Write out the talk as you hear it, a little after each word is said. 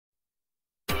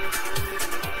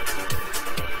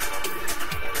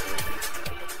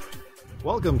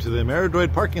Welcome to the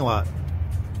ameriDroid parking lot.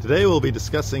 Today we'll be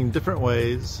discussing different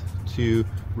ways to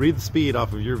read the speed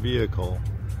off of your vehicle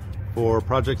for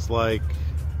projects like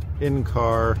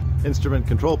in-car instrument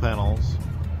control panels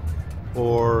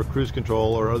or cruise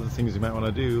control or other things you might want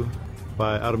to do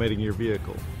by automating your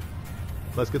vehicle.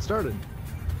 Let's get started.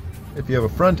 If you have a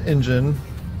front engine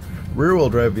rear-wheel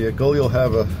drive vehicle, you'll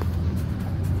have a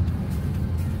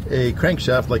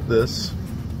crankshaft like this,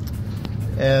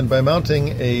 and by mounting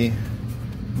a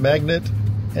magnet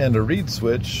and a reed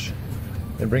switch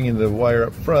and bringing the wire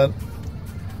up front,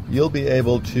 you'll be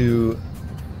able to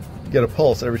get a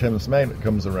pulse every time this magnet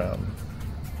comes around.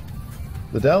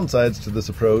 The downsides to this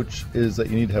approach is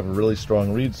that you need to have a really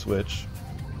strong reed switch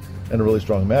and a really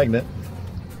strong magnet,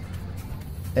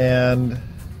 and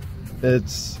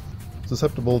it's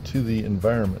susceptible to the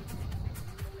environment.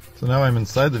 So now I'm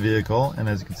inside the vehicle, and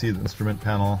as you can see, the instrument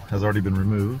panel has already been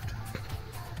removed.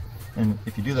 And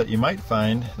if you do that, you might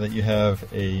find that you have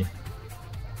a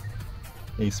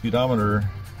speedometer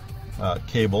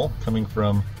cable coming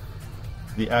from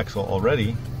the axle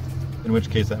already, in which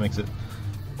case that makes it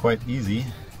quite easy.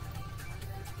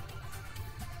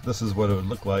 This is what it would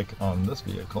look like on this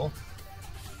vehicle.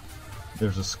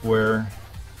 There's a square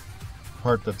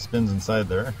part that spins inside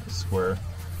there, a square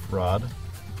rod,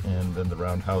 and then the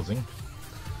round housing.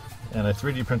 And I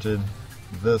 3D printed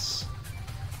this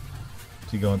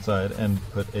to go inside and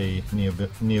put a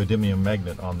neodymium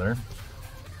magnet on there.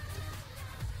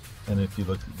 And if you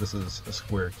look, this is a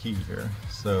square key here,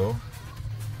 so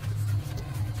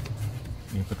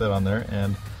you can put that on there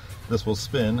and this will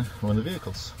spin when the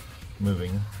vehicle's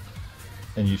moving,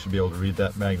 and you should be able to read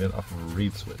that magnet off of a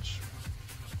reed switch.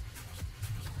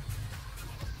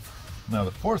 Now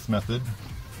the fourth method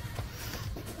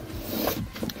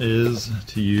is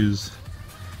to use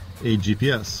a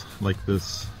GPS like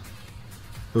this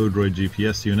ameriDroid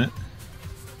GPS unit,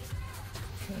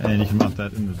 and you can mount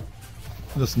that in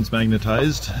this one's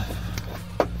magnetized,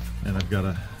 and I've got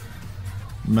a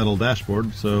metal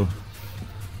dashboard, so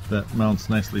that mounts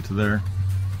nicely to there.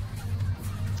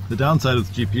 The downside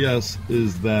of the GPS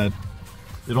is that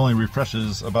it only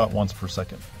refreshes about once per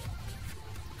second,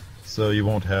 so you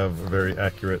won't have a very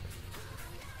accurate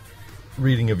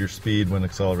reading of your speed when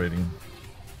accelerating.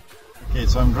 Okay,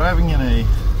 so I'm driving in a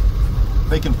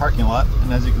vacant parking lot,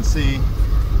 and as you can see,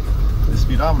 the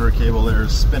speedometer cable there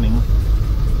is spinning.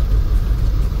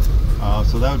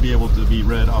 So that would be able to be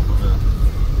read off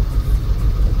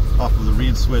of the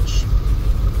reed switch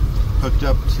hooked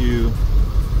up to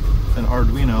an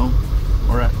Arduino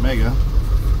or Mega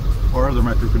or other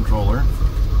microcontroller.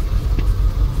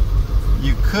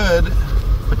 You could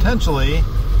potentially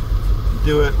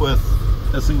do it with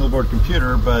a single board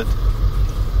computer, but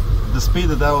the speed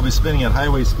that will be spinning at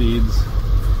highway speeds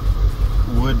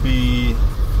would be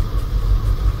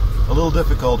a little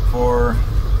difficult for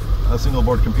a single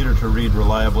board computer to read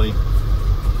reliably.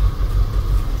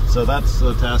 So that's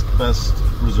a task best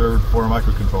reserved for a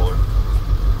microcontroller.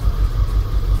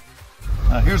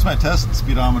 Here's my test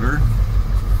speedometer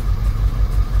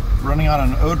running on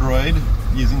an ameriDroid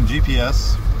using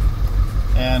GPS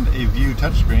and a View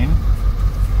touchscreen.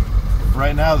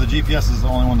 Right now the GPS is the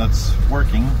only one that's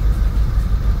working,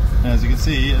 and as you can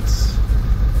see, it's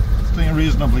doing a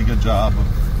reasonably good job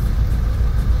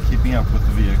of keeping up with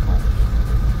the vehicle.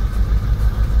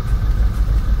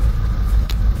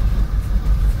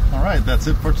 Alright, that's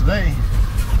it for today.